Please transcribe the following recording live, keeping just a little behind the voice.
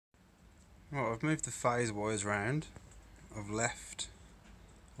Right, I've moved the phase wires round. I've left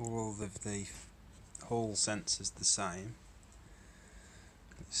all of the hall sensors the same.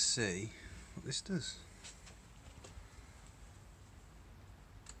 Let's see what this does.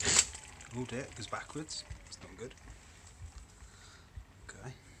 Oh dear, it goes backwards. It's not good.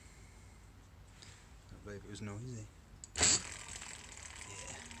 Okay. I believe it was noisy.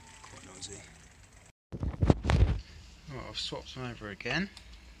 Yeah, quite noisy. Right, I've swapped them over again.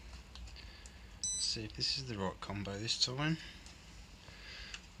 Let's see if this is the right combo this time.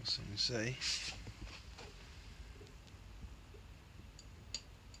 We'll soon see.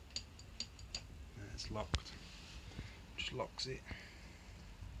 It's locked. Just locks it.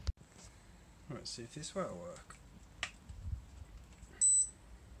 Right, let's see if this will work.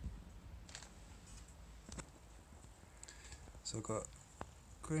 So I've got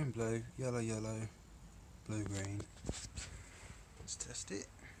green, blue, yellow, yellow, blue, green. Let's test it.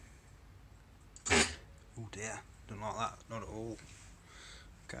 Oh dear, don't like that, not at all.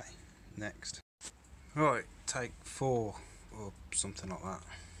 Okay, next. Right, take 4 or something like that.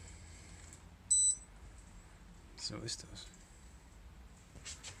 See what this does.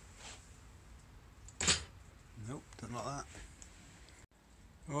 Nope, don't like that.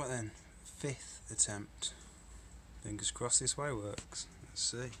 Right then, 5th attempt. Fingers crossed this way works. Let's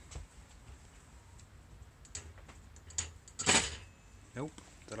see. Nope,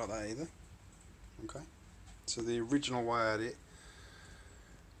 don't like that either. Okay. So the original way I had it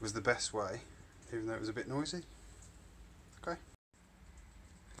was the best way, even though it was a bit noisy. Okay.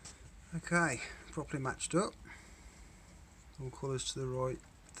 Okay, properly matched up. All colours to the right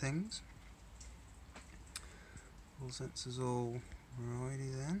things. All sensors all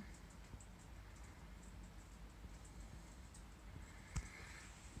righty then.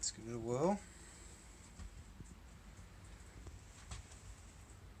 Let's give it a whirl.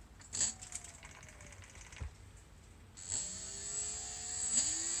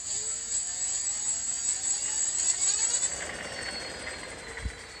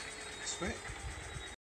 Sweet.